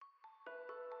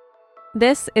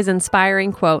This is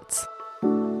Inspiring Quotes.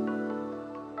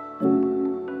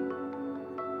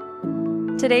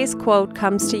 Today's quote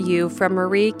comes to you from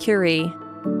Marie Curie.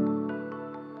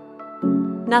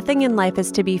 Nothing in life is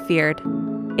to be feared.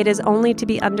 It is only to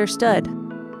be understood.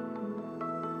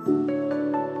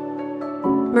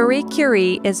 Marie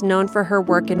Curie is known for her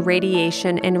work in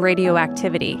radiation and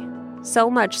radioactivity, so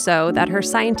much so that her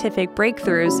scientific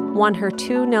breakthroughs won her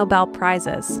 2 Nobel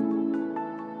Prizes.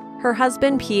 Her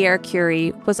husband, Pierre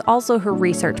Curie, was also her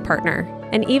research partner,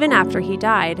 and even after he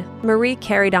died, Marie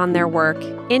carried on their work,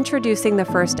 introducing the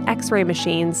first X-ray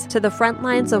machines to the front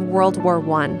lines of World War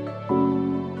I.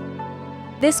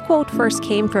 This quote first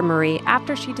came from Marie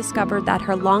after she discovered that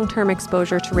her long-term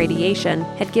exposure to radiation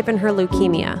had given her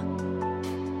leukemia.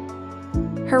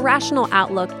 Her rational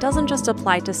outlook doesn't just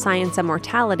apply to science and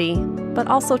mortality, but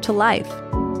also to life.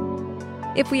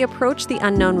 If we approach the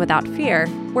unknown without fear,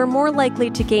 we're more likely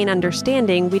to gain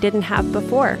understanding we didn't have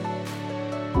before.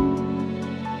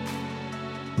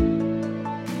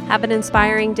 Have an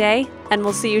inspiring day, and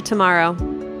we'll see you tomorrow.